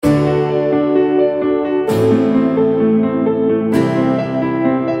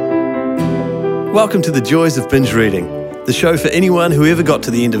Welcome to the Joys of Binge Reading, the show for anyone who ever got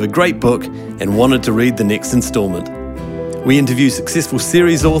to the end of a great book and wanted to read the next instalment. We interview successful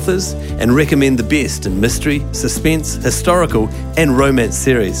series authors and recommend the best in mystery, suspense, historical and romance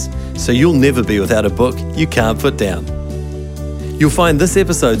series, so you'll never be without a book you can't put down. You'll find this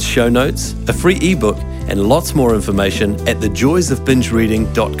episode's show notes, a free ebook and lots more information at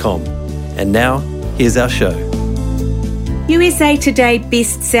thejoysofbingereading.com. And now, here's our show. USA Today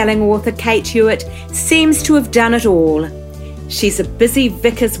best-selling author Kate Hewitt seems to have done it all. She's a busy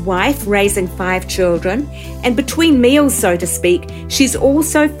vicar's wife raising 5 children, and between meals, so to speak, she's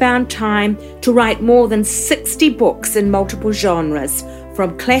also found time to write more than 60 books in multiple genres,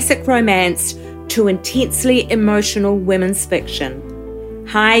 from classic romance to intensely emotional women's fiction.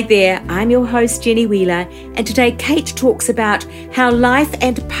 Hi there, I'm your host Jenny Wheeler, and today Kate talks about how life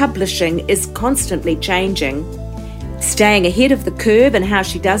and publishing is constantly changing, staying ahead of the curve and how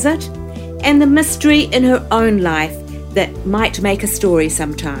she does it, and the mystery in her own life that might make a story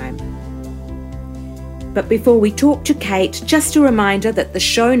sometime. But before we talk to Kate, just a reminder that the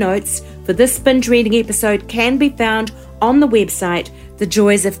show notes for this binge reading episode can be found on the website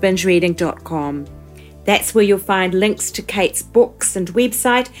thejoysofbingereading.com. That's where you'll find links to Kate's books and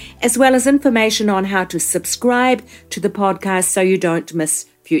website, as well as information on how to subscribe to the podcast so you don't miss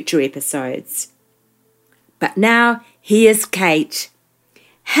future episodes. But now, here's Kate.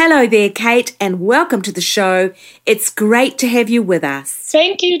 Hello there, Kate, and welcome to the show. It's great to have you with us.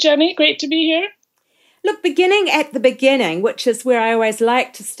 Thank you, Jenny. Great to be here. Look, beginning at the beginning, which is where I always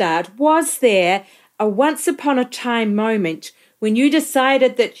like to start, was there a once upon a time moment when you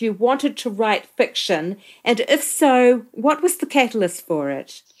decided that you wanted to write fiction? And if so, what was the catalyst for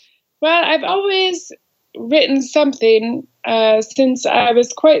it? Well, I've always written something since I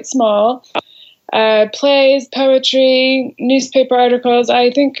was quite small. Plays, poetry, newspaper articles. I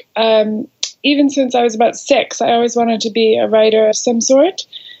think even since I was about 6, I always wanted to be a writer of some sort.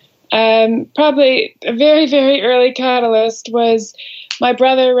 Probably a very, very early catalyst was my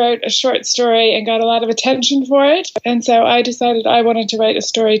brother wrote a short story and got a lot of attention for it. And so I decided I wanted to write a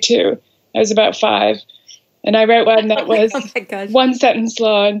story too. I was about 5. And I wrote one that was one sentence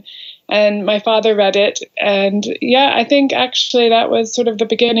long. And my father read it. And yeah, I think actually that was sort of the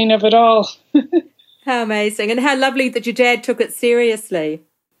beginning of it all. How amazing. And how lovely that your dad took it seriously.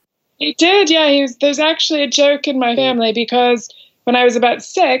 He did, yeah. There's actually a joke in my family because when I was about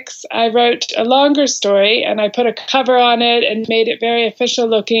 6, I wrote a longer story and I put a cover on it and made it very official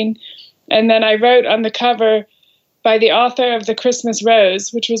looking. And then I wrote on the cover, by the author of The Christmas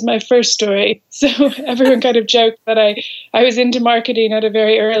Rose, which was my first story. So everyone kind of joked that I was into marketing at a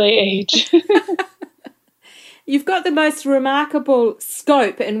very early age. You've got the most remarkable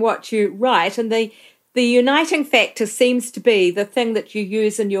scope in what you write, and the uniting factor seems to be the thing that you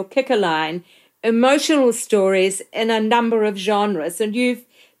use in your kicker line, emotional stories in a number of genres. And you've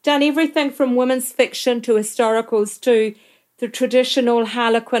done everything from women's fiction to historicals to the traditional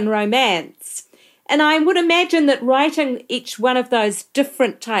Harlequin romance. And I would imagine that writing each one of those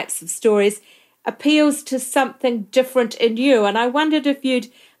different types of stories appeals to something different in you. And I wondered if you'd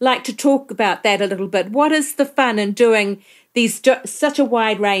like to talk about that a little bit. What is the fun in doing these such a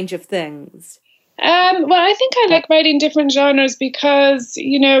wide range of things? Well, I think I like writing different genres because,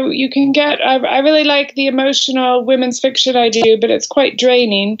 you can get, I really like the emotional women's fiction I do, but it's quite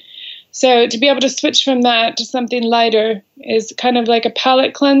draining. So to be able to switch from that to something lighter is kind of like a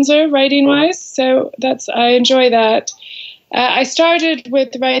palate cleanser writing-wise. So I enjoy that. I started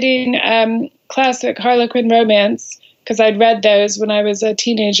with writing classic Harlequin romance because I'd read those when I was a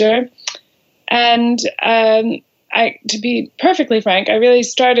teenager. And to be perfectly frank, I really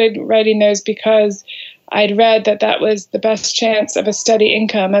started writing those because I'd read that was the best chance of a steady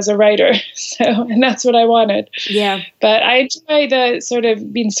income as a writer. And that's what I wanted. Yeah. But I enjoy the sort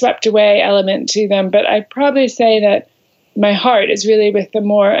of being swept away element to them. But I'd probably say that my heart is really with the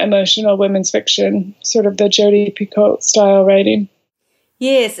more emotional women's fiction, sort of the Jodi Picoult style writing.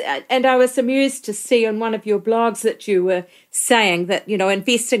 Yes, and I was amused to see on one of your blogs that you were saying that,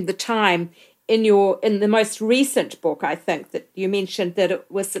 investing the time in the most recent book, I think, that you mentioned that it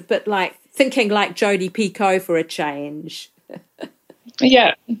was a bit like thinking like Jodi Picoult for a change.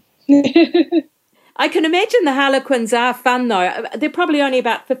 Yeah. I can imagine the Harlequins are fun, though. They're probably only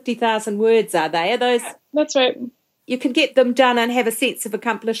about 50,000 words, are they? Are those? That's right. You can get them done and have a sense of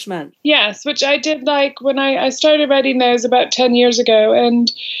accomplishment. Yes, which I did like when I started writing those about 10 years ago.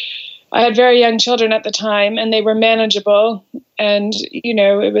 And I had very young children at the time, and they were manageable. And,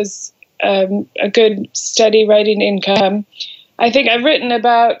 it was a good, steady writing income. I think I've written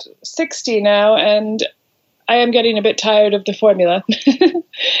about 60 now, and I am getting a bit tired of the formula.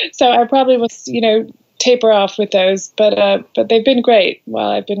 So I probably will, taper off with those. But they've been great while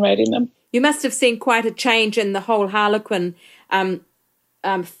I've been writing them. You must have seen quite a change in the whole Harlequin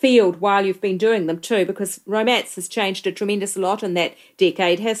field while you've been doing them too, because romance has changed a tremendous lot in that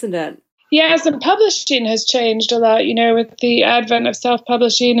decade, hasn't it? Yes, and publishing has changed a lot, with the advent of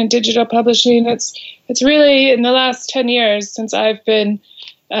self-publishing and digital publishing. It's really, in the last 10 years since I've been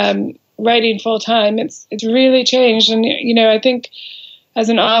writing full-time, it's really changed. And, I think as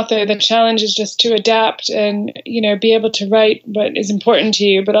an author, the challenge is just to adapt and, be able to write what is important to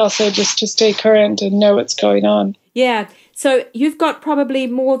you, but also just to stay current and know what's going on. Yeah. So you've got probably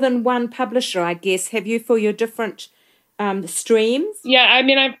more than one publisher, I guess, have you, for your different streams? Yeah, I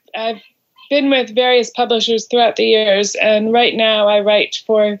mean, I've been with various publishers throughout the years, and right now I write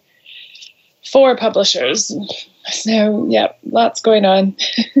for 4 publishers. So, yeah, lots going on.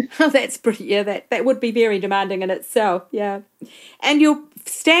 Oh, that's pretty. Yeah, that would be very demanding in itself. Yeah, and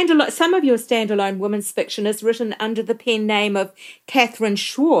some of your standalone women's fiction is written under the pen name of Catherine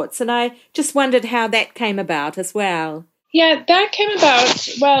Schwartz, and I just wondered how that came about as well. Yeah, that came about.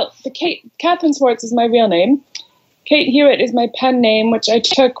 Well, Catherine Schwartz is my real name. Kate Hewitt is my pen name, which I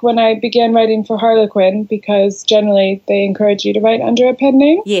took when I began writing for Harlequin, because generally they encourage you to write under a pen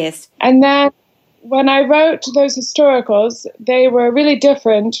name. Yes. And then when I wrote those historicals, they were really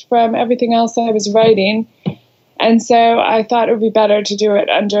different from everything else I was writing. And so I thought it would be better to do it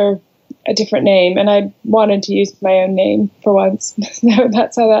under a different name, and I wanted to use my own name for once. So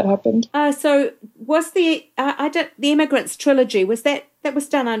that's how that happened. So was the Immigrants trilogy, was that was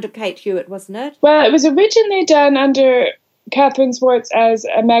done under Kate Hewitt, wasn't it? Well, it was originally done under Catherine Schwartz as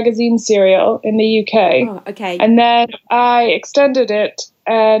a magazine serial in the UK. Oh, okay. And then I extended it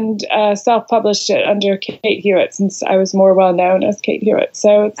and self-published it under Kate Hewitt, since I was more well-known as Kate Hewitt.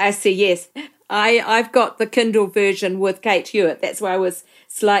 So I see, yes. I've got the Kindle version with Kate Hewitt. That's why I was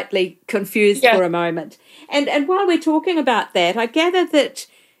slightly confused for a moment. And while we're talking about that, I gather that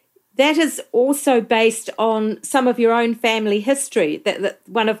is also based on some of your own family history, that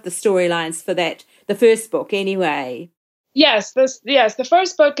one of the storylines for that, the first book anyway. Yes, the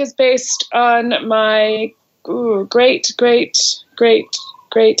first book is based on my great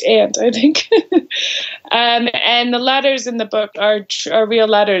aunt, I think. And the letters in the book are real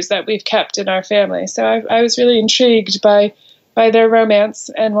letters that we've kept in our family. So I was really intrigued by their romance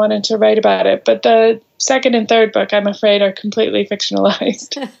and wanted to write about it. But the second and third book, I'm afraid, are completely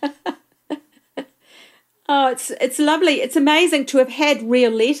fictionalized. Oh, it's lovely. It's amazing to have had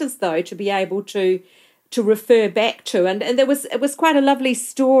real letters, though, to be able to refer back to. And it was quite a lovely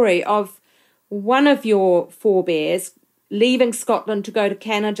story of one of your forebears leaving Scotland to go to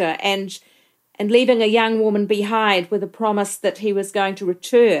Canada and leaving a young woman behind with a promise that he was going to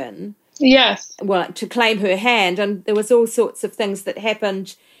return. Yes. Well, to claim her hand. And there was all sorts of things that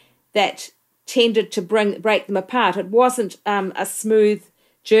happened that tended to break them apart. It wasn't a smooth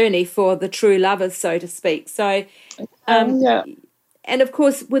journey for the true lovers, so to speak. So, and of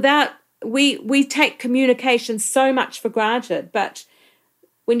course, we take communication so much for granted, but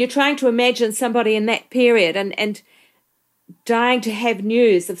when you're trying to imagine somebody in that period and dying to have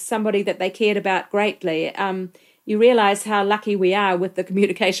news of somebody that they cared about greatly, you realise how lucky we are with the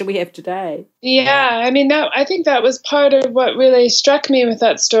communication we have today. Yeah, I mean, I think that was part of what really struck me with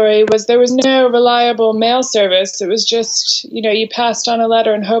that story, was there was no reliable mail service. It was just, you passed on a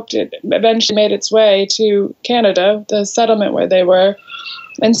letter and hoped it eventually made its way to Canada, the settlement where they were.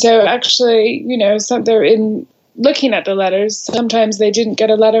 And so actually, they're in looking at the letters, sometimes they didn't get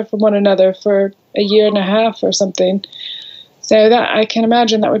a letter from one another for a year and a half or something. So that I can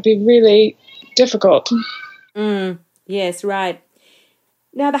imagine that would be really difficult. Yes, right.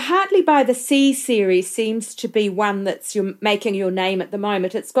 Now, the Hartley by the Sea series seems to be one that's making your name at the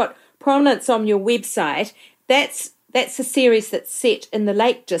moment. It's got prominence on your website. That's a series that's set in the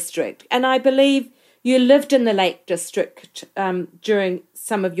Lake District, and I believe you lived in the Lake District during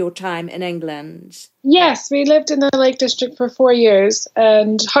some of your time in England. Yes, we lived in the Lake District for 4 years,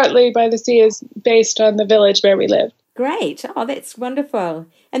 and Hartley by the Sea is based on the village where we lived. Great. Oh, that's wonderful.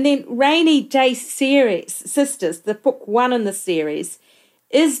 And then Rainy Day Sisters, the book 1 in the series,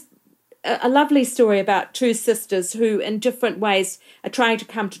 is a lovely story about 2 sisters who in different ways are trying to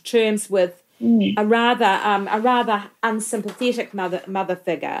come to terms with a rather unsympathetic mother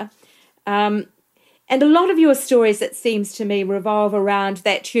figure. And a lot of your stories, it seems to me, revolve around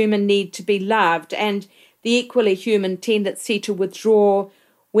that human need to be loved and the equally human tendency to withdraw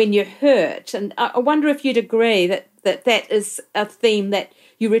when you're hurt. And I wonder if you'd agree that is a theme that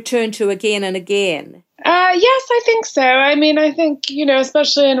you return to again and again. Yes, I think so. I mean, I think,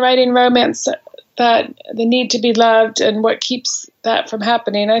 especially in writing romance, that the need to be loved and what keeps that from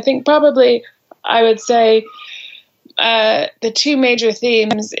happening. I think probably I would say the two major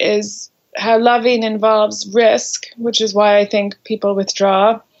themes is how loving involves risk, which is why I think people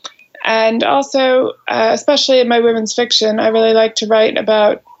withdraw. And also, especially in my women's fiction, I really like to write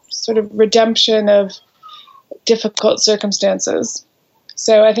about sort of redemption of difficult circumstances.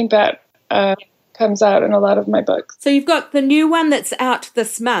 So I think that comes out in a lot of my books. So you've got the new one that's out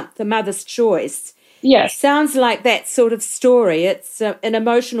this month, The Mother's Choice. Yes. Sounds like that sort of story. It's an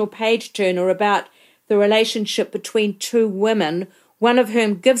emotional page-turner about the relationship between two women, one of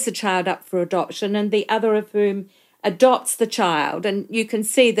whom gives the child up for adoption and the other of whom adopts the child. And you can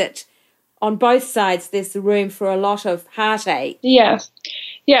see that on both sides there's room for a lot of heartache. Yes.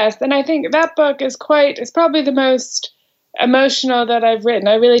 And I think that book is it's probably the most emotional that I've written.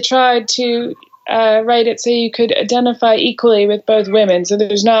 I really tried to write it so you could identify equally with both women. So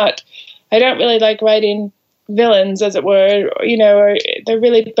I don't really like writing villains, as it were, or they're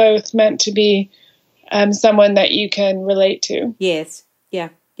really both meant to be someone that you can relate to. Yes, yeah.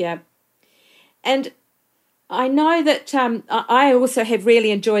 And I know that I also have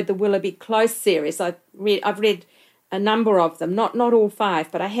really enjoyed the Willoughby Close series. I've read a number of them, not all 5,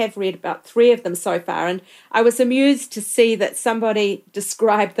 but I have read about 3 of them so far. And I was amused to see that somebody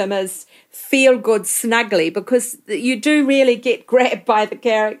described them as feel-good snuggly, because you do really get grabbed by the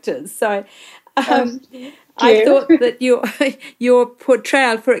characters. So I thought that your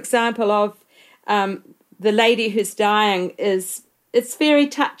portrayal, for example, of the lady who's dying it's very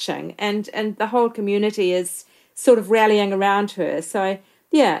touching, and the whole community is sort of rallying around her. So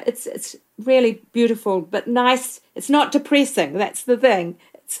yeah, it's really beautiful, but nice. It's not depressing. That's the thing.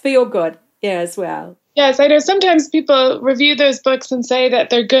 It's feel good, as well. Yes, I know sometimes people review those books and say that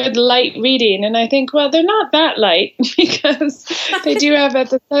they're good light reading, and I think, well, they're not that light, because they do have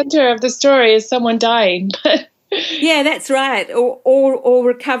at the center of the story is someone dying. Yeah, that's right. Or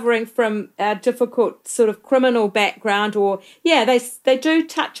recovering from a difficult sort of criminal background, or they do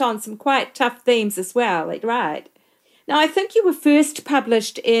touch on some quite tough themes as well. Right. Now, I think you were first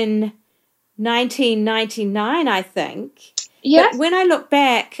published in 1999, I think. Yes. But when I look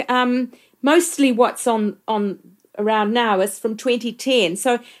back, mostly what's on around now is from 2010.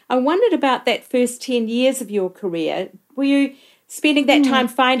 So I wondered about that first 10 years of your career. Were you spending that time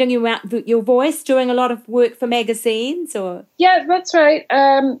finding your voice, doing a lot of work for magazines, or? Yeah, that's right.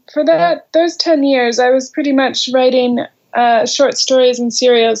 For those 10 years, I was pretty much writing short stories and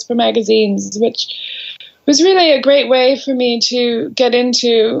serials for magazines, which was really a great way for me to get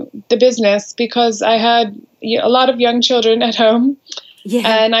into the business, because I had a lot of young children at home,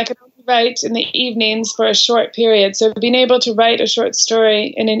 and I could only write in the evenings for a short period. So being able to write a short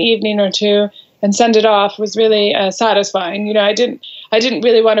story in an evening or two and send it off was really satisfying. I didn't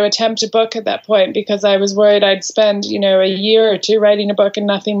really want to attempt a book at that point, because I was worried I'd spend, a year or 2 writing a book and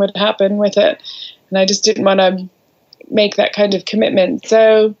nothing would happen with it. And I just didn't want to make that kind of commitment.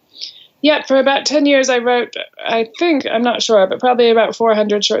 So, yeah, for about 10 years I wrote, I'm not sure, but probably about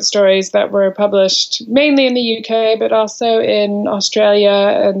 400 short stories that were published mainly in the UK, but also in Australia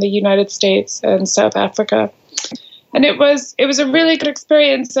and the United States and South Africa. And it was a really good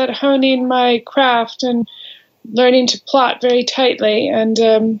experience at honing my craft and learning to plot very tightly. And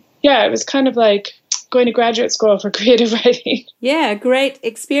it was kind of like going to graduate school for creative writing. Yeah, great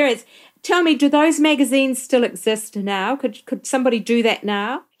experience. Tell me, do those magazines still exist now? Could somebody do that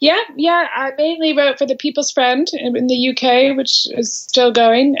now? Yeah. I mainly wrote for the People's Friend in the UK, which is still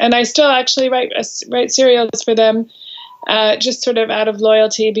going. And I still actually write serials for them, just sort of out of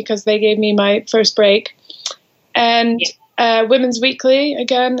loyalty, because they gave me my first break. And Women's Weekly,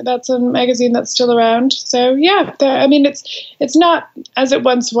 again, that's a magazine that's still around. So, yeah, it's not as it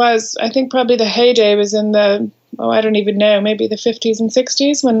once was. I think probably the heyday was in I don't even know, maybe the 50s and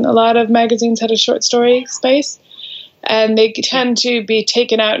 60s, when a lot of magazines had a short story space. And they tend to be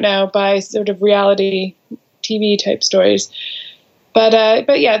taken out now by sort of reality TV type stories. But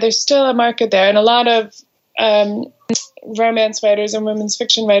yeah, there's still a market there. And a lot of romance writers and women's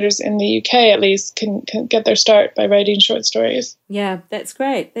fiction writers in the UK, at least, can get their start by writing short stories. Yeah, that's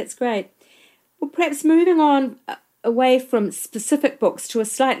great. Well, perhaps moving on away from specific books to a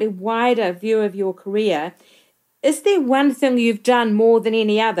slightly wider view of your career, is there one thing you've done more than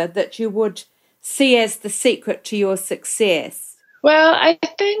any other that you would see as the secret to your success? Well, I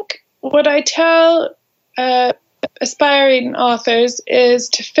think what I tell aspiring authors is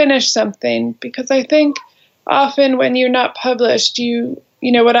to finish something, because I think often when you're not published,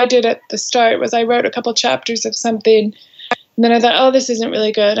 what I did at the start was I wrote a couple chapters of something, and then I thought, oh, this isn't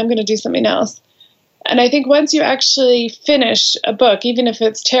really good, I'm going to do something else. And I think once you actually finish a book, even if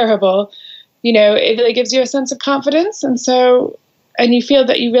it's terrible, it really gives you a sense of confidence. And so, and you feel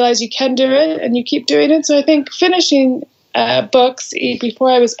that you realize you can do it and you keep doing it. So I think finishing books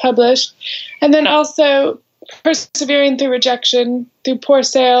before I was published, and then also persevering through rejection, through poor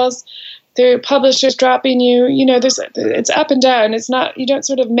sales, through publishers dropping you, it's up and down. It's not, you don't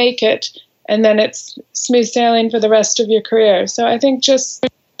sort of make it and then it's smooth sailing for the rest of your career. So I think just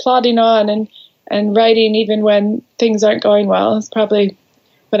plodding on and writing even when things aren't going well is probably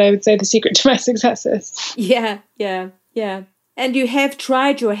what I would say the secret to my success is. Yeah. And you have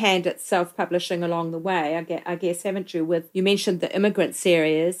tried your hand at self-publishing along the way, I guess, haven't you? You mentioned the Immigrant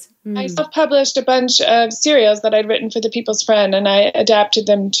series. I self-published a bunch of serials that I'd written for The People's Friend, and I adapted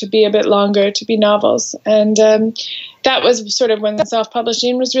them to be a bit longer, to be novels. And that was sort of when the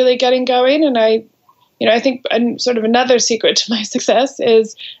self-publishing was really getting going. And I think sort of another secret to my success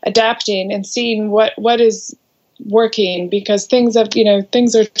is adapting and seeing what is working, because things are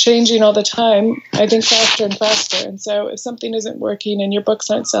changing all the time, I think, faster and faster. And so if something isn't working and your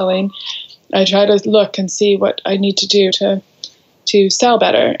books aren't selling, I try to look and see what I need to do to sell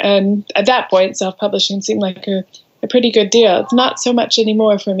better. And at that point, self-publishing seemed like a pretty good deal. It's not so much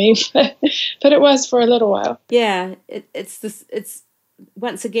anymore for me, but it was for a little while. Yeah, it's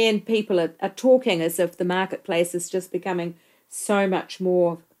once again, people are talking as if the marketplace is just becoming so much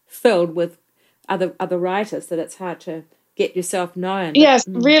more filled with other writers that it's hard to get yourself known. Yes,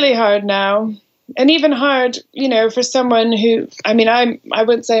 really hard now. And even hard, for someone who, I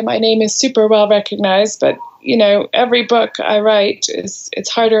wouldn't say my name is super well recognized, but, every book I write it's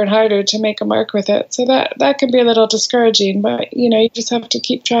harder and harder to make a mark with it. So that can be a little discouraging, but, you just have to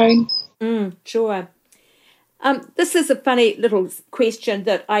keep trying. Sure. This is a funny little question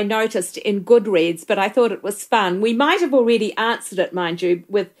that I noticed in Goodreads, but I thought it was fun. We might have already answered it, mind you,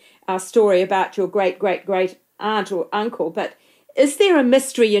 with our story about your great-great-great aunt or uncle, but is there a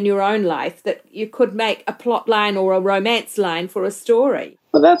mystery in your own life that you could make a plot line or a romance line for a story?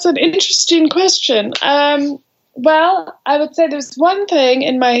 Well, that's an interesting question. Well, I would say there's one thing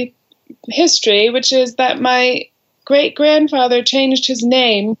in my history, which is that my great-grandfather changed his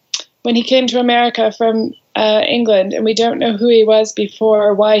name when he came to America from England, and we don't know who he was before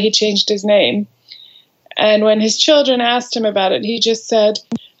or why he changed his name. And when his children asked him about it, he just said,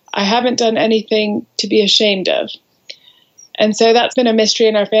 "I haven't done anything to be ashamed of." And so that's been a mystery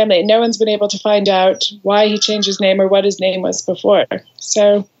in our family. No one's been able to find out why he changed his name or what his name was before.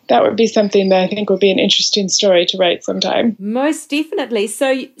 So that would be something that I think would be an interesting story to write sometime. Most definitely. So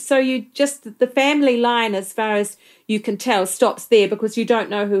you just, the family line, as far as you can tell, stops there because you don't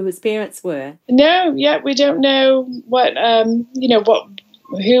know who his parents were. No, we don't know what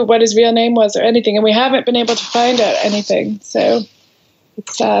his real name was or anything, and we haven't been able to find out anything. So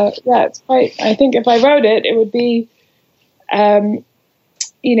it's quite. I think if I wrote it, it would be,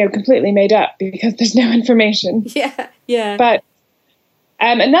 completely made up because there's no information. Yeah. But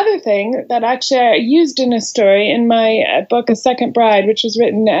another thing that actually I used in a story in my book, A Second Bride, which was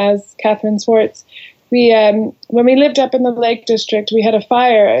written as Catherine Swartz. When we lived up in the Lake District, we had a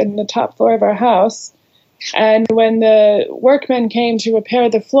fire in the top floor of our house. And when the workmen came to repair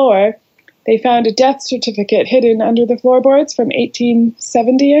the floor, they found a death certificate hidden under the floorboards from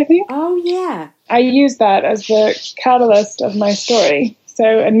 1870, I think. Oh, yeah. I used that as the catalyst of my story.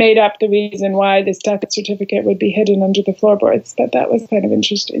 So I made up the reason why this death certificate would be hidden under the floorboards. But that was kind of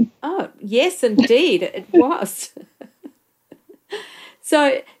interesting. Oh, yes, indeed, it was.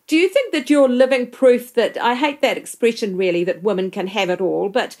 So do you think that you're living proof that, I hate that expression really, that women can have it all,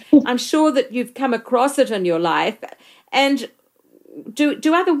 but I'm sure that you've come across it in your life. And do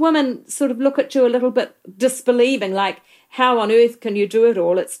other women sort of look at you a little bit disbelieving, like, how on earth can you do it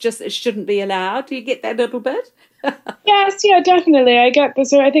all? It shouldn't be allowed. Do you get that little bit? Yes, definitely. I get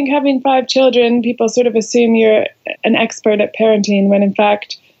this. I think having 5 children, people sort of assume you're an expert at parenting when in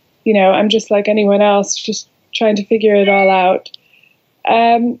fact, I'm just like anyone else, just trying to figure it all out.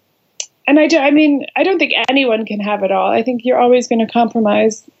 And I don't think anyone can have it all. I think you're always going to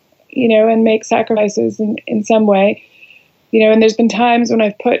compromise, and make sacrifices in some way, and there's been times when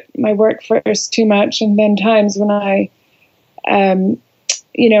I've put my work first too much, and then times when I,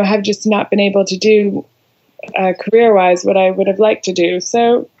 have just not been able to do career-wise what I would have liked to do.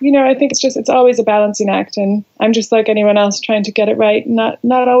 So, I think it's always a balancing act, and I'm just like anyone else trying to get it right, not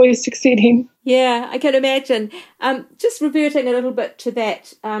always succeeding. Yeah, I can imagine. Just reverting a little bit to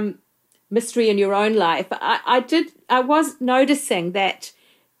that mystery in your own life, I was noticing that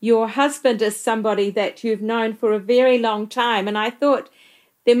your husband is somebody that you've known for a very long time, and I thought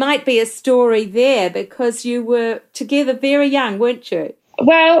there might be a story there because you were together very young, weren't you?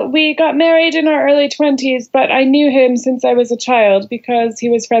 Well, we got married in our early 20s, but I knew him since I was a child because he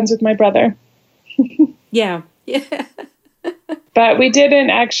was friends with my brother. Yeah. Yeah. But we didn't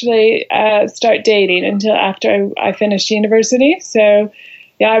actually start dating until after I finished university. So,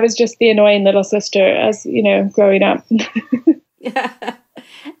 yeah, I was just the annoying little sister as, growing up. Yeah.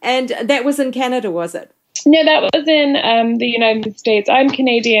 And that was in Canada, was it? No, that was in the United States. I'm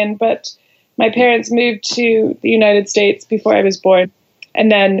Canadian, but my parents moved to the United States before I was born.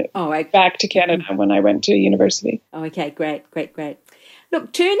 And then back to Canada when I went to university. Oh, okay, great.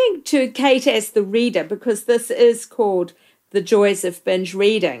 Look, turning to Kate as the reader, because this is called The Joys of Binge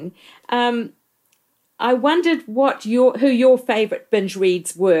Reading, I wondered who your favourite binge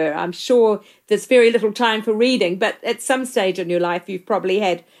reads were. I'm sure there's very little time for reading, but at some stage in your life you've probably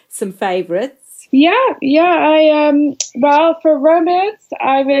had some favourites. Yeah. Well, for romance,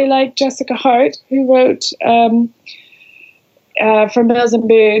 I really like Jessica Hart, who wrote for Mills and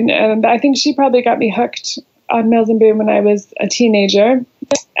Boon, and I think she probably got me hooked on Mills and Boon when I was a teenager.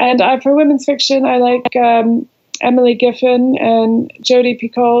 And for women's fiction, I like Emily Giffin and Jodi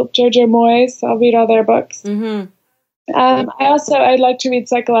Picoult, Jojo Moyes. I'll read all their books. Mm-hmm. I like to read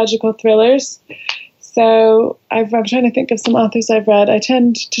psychological thrillers. So I'm trying to think of some authors I've read. I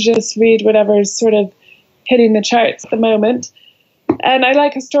tend to just read whatever's sort of hitting the charts at the moment. And I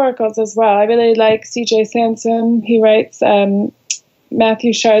like historicals as well. I really like C.J. Sansom. He writes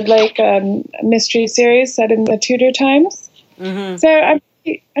Matthew Shardlake mystery series set in the Tudor times. Mm-hmm. So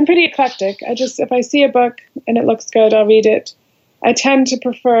I'm pretty eclectic. If I see a book and it looks good, I'll read it. I tend to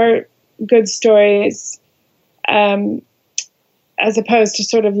prefer good stories as opposed to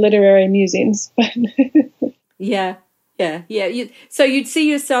sort of literary musings. Yeah. So you'd see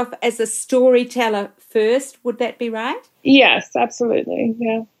yourself as a storyteller first, would that be right? Yes, absolutely,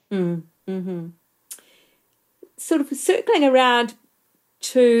 yeah. Mm-hmm. Sort of circling around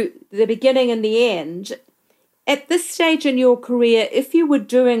to the beginning and the end, at this stage in your career, if you were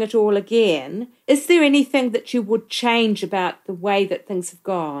doing it all again, is there anything that you would change about the way that things have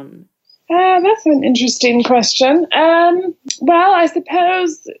gone? That's an interesting question. Well, I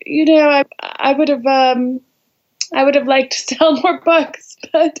suppose, I would have liked to sell more books,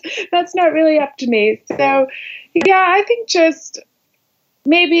 but that's not really up to me. So, yeah, I think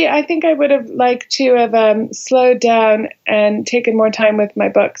I think I would have liked to have slowed down and taken more time with my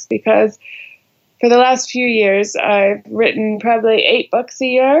books, because for the last few years, I've written probably 8 books a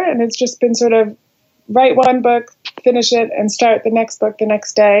year, and it's just been sort of write one book, finish it, and start the next book the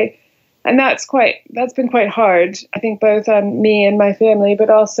next day. And that's been quite hard, I think, both on me and my family, but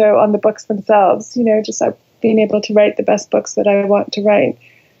also on the books themselves, just being able to write the best books that I want to write.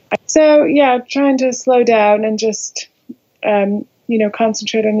 So, yeah, trying to slow down and just,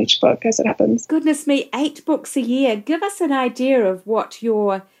 concentrate on each book as it happens. Goodness me, 8 books a year. Give us an idea of what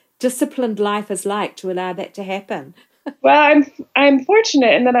your disciplined life is like to allow that to happen. Well, I'm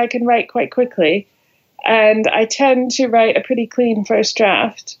fortunate in that I can write quite quickly, and I tend to write a pretty clean first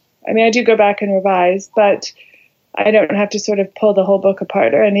draft. I mean, I do go back and revise, but I don't have to sort of pull the whole book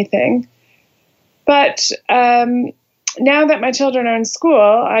apart or anything. But now that my children are in school,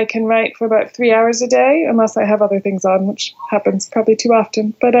 I can write for about 3 hours a day, unless I have other things on, which happens probably too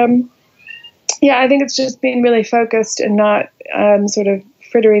often. But yeah, I think it's just being really focused and not sort of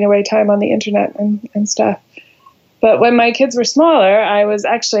frittering away time on the internet and stuff. But when my kids were smaller, I was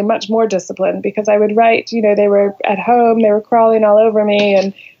actually much more disciplined, because I would write, they were at home, they were crawling all over me,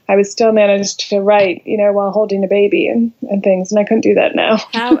 and I would still manage to write, while holding a baby and things, and I couldn't do that now.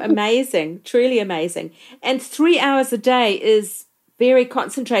 How amazing, truly amazing. And 3 hours a day is very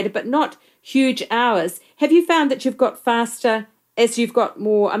concentrated, but not huge hours. Have you found that you've got faster as you've got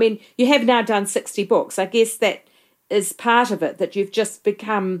more? I mean, you have now done 60 books. I guess that is part of it, that you've just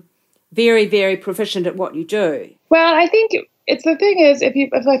become very, very proficient at what you do. Well, I think it's the thing is,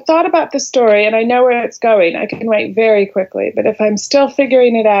 if I thought about the story and I know where it's going, I can write very quickly. But if I'm still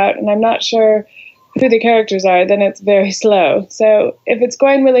figuring it out and I'm not sure who the characters are, then it's very slow. So if it's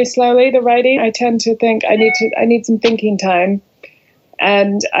going really slowly, the writing, I tend to think I need some thinking time,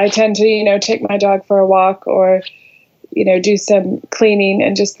 and I tend to take my dog for a walk, or do some cleaning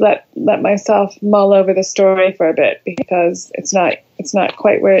and just let myself mull over the story for a bit, because it's not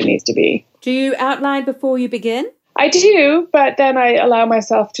quite where it needs to be. Do you outline before you begin? I do, but then I allow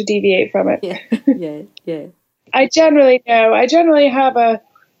myself to deviate from it. Yeah. I generally have a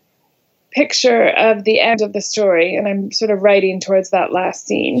picture of the end of the story, and I'm sort of writing towards that last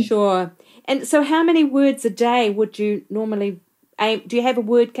scene. Sure. And so how many words a day would you normally aim? Do you have a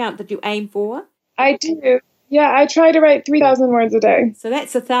word count that you aim for? I do. Yeah, I try to write 3,000 words a day. So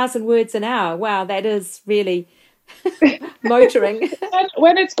that's 1,000 words an hour. Wow, that is really motoring.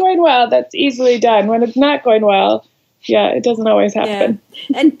 When it's going well, that's easily done. When it's not going well, yeah, it doesn't always happen.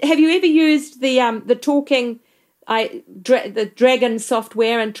 Yeah. And have you ever used the talking, the Dragon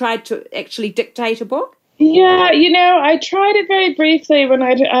software and tried to actually dictate a book? Yeah, I tried it very briefly when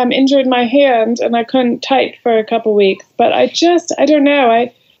I injured my hand and I couldn't type for a couple weeks. But I don't know.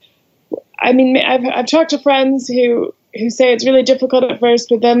 I mean, I've talked to friends who say it's really difficult at first,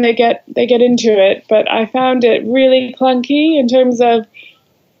 but then they get into it. But I found it really clunky in terms of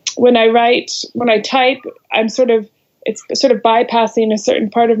when I type, it's sort of bypassing a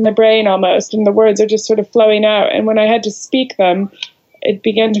certain part of my brain almost, and the words are just sort of flowing out. And when I had to speak them, it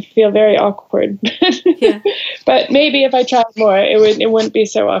began to feel very awkward. Yeah. But maybe if I tried more, it wouldn't be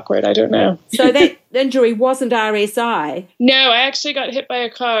so awkward. I don't know. So that injury wasn't RSI? No, I actually got hit by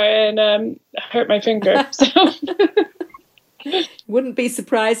a car and hurt my finger. So wouldn't be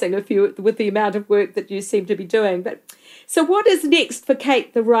surprising with the amount of work that you seem to be doing. But so what is next for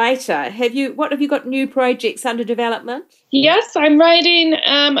Kate the writer? What have you got new projects under development? Yes, I'm writing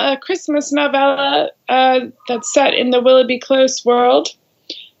a Christmas novella that's set in the Willoughby Close world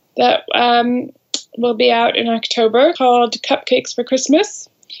that will be out in October, called Cupcakes for Christmas.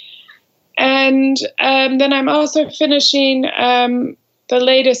 And then I'm also finishing the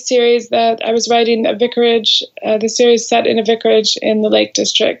latest series that I was writing, a vicarage, the series set in a vicarage in the Lake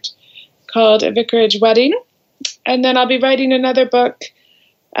District called A Vicarage Wedding. And then I'll be writing another book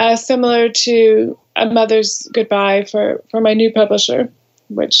similar to A Mother's Goodbye for my new publisher,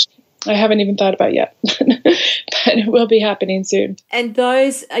 which I haven't even thought about yet, but it will be happening soon. And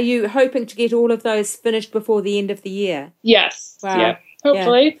those, are you hoping to get all of those finished before the end of the year? Yes. Wow. Yeah.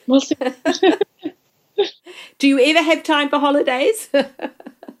 Hopefully. Yeah. We'll see. Do you ever have time for holidays?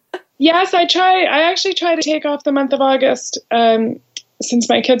 Yes, I try. I actually try to take off the month of August since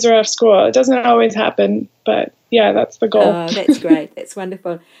my kids are off school. It doesn't always happen, but yeah, that's the goal. Oh, that's great. That's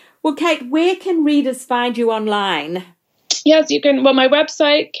wonderful. Well, Kate, where can readers find you online? Yes, you can. Well, my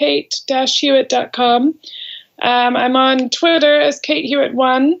website, kate-hewitt.com. I'm on Twitter as Kate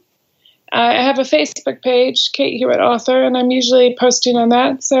Hewitt1. I have a Facebook page, Kate Hewitt Author, and I'm usually posting on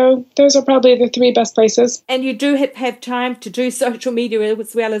that. So those are probably the three best places. And you do have time to do social media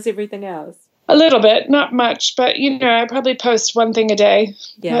as well as everything else? A little bit, not much, but, I probably post one thing a day.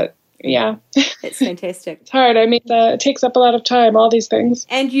 Yeah. But, yeah. It's fantastic. It's hard. I mean, it takes up a lot of time, all these things.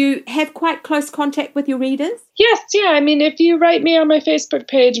 And you have quite close contact with your readers? Yes, yeah. I mean, if you write me on my Facebook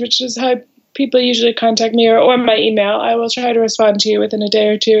page, which is how people usually contact me, or my email, I will try to respond to you within a day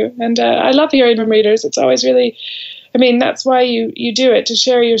or two. And I love hearing from readers. It's always really, that's why you do it, to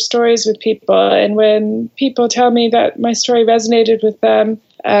share your stories with people. And when people tell me that my story resonated with them,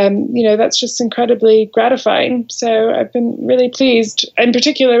 that's just incredibly gratifying. So I've been really pleased, in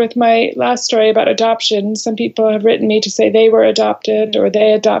particular with my last story about adoption. Some people have written me to say they were adopted or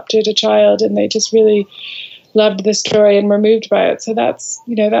they adopted a child, and they just really loved the story and were moved by it. So that's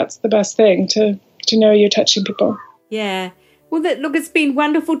the best thing, to know you're touching people. Yeah. Well, look, it's been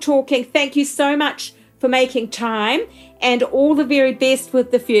wonderful talking. Thank you so much for making time, and all the very best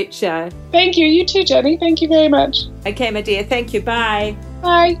with the future. Thank you. You too, Jenny. Thank you very much. Okay, my dear. Thank you. Bye.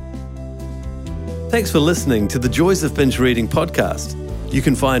 Bye. Thanks for listening to the Joys of Binge Reading podcast. You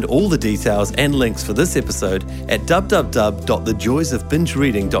can find all the details and links for this episode at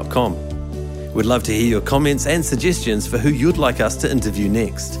www.thejoysofbingereading.com. We'd love to hear your comments and suggestions for who you'd like us to interview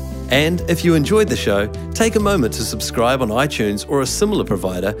next. And if you enjoyed the show, take a moment to subscribe on iTunes or a similar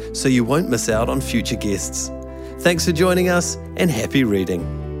provider so you won't miss out on future guests. Thanks for joining us, and happy reading.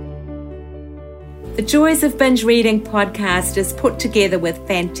 The Joys of Binge Reading podcast is put together with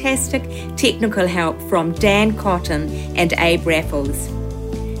fantastic technical help from Dan Cotton and Abe Raffles.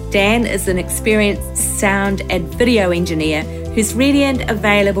 Dan is an experienced sound and video engineer who's ready and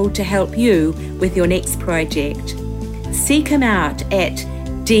available to help you with your next project. Seek him out at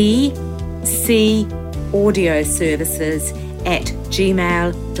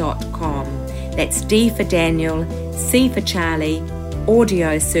dcaudioservices@gmail.com. That's D for Daniel, C for Charlie,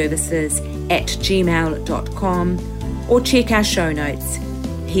 audioservices@gmail.com, or check our show notes.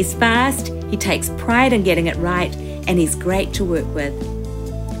 He's fast, he takes pride in getting it right, and he's great to work with.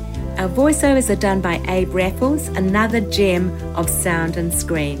 Our voiceovers are done by Abe Raffles, another gem of sound and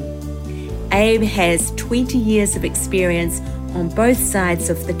screen. Abe has 20 years of experience on both sides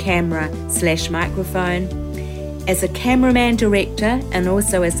of the camera/microphone, as a cameraman director and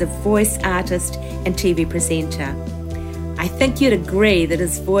also as a voice artist and TV presenter. I think you'd agree that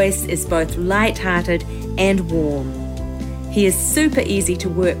his voice is both light-hearted and warm. He is super easy to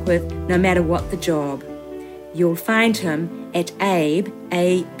work with no matter what the job. You'll find him at Abe,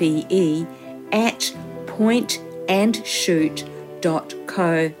 A-B-E, at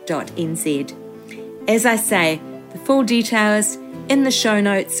pointandshoot.co.nz. As I say, the Full details in the show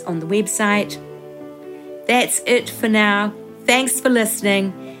notes on the website. That's it for now. Thanks for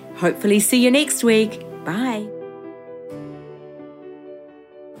listening. Hopefully see you next week. Bye.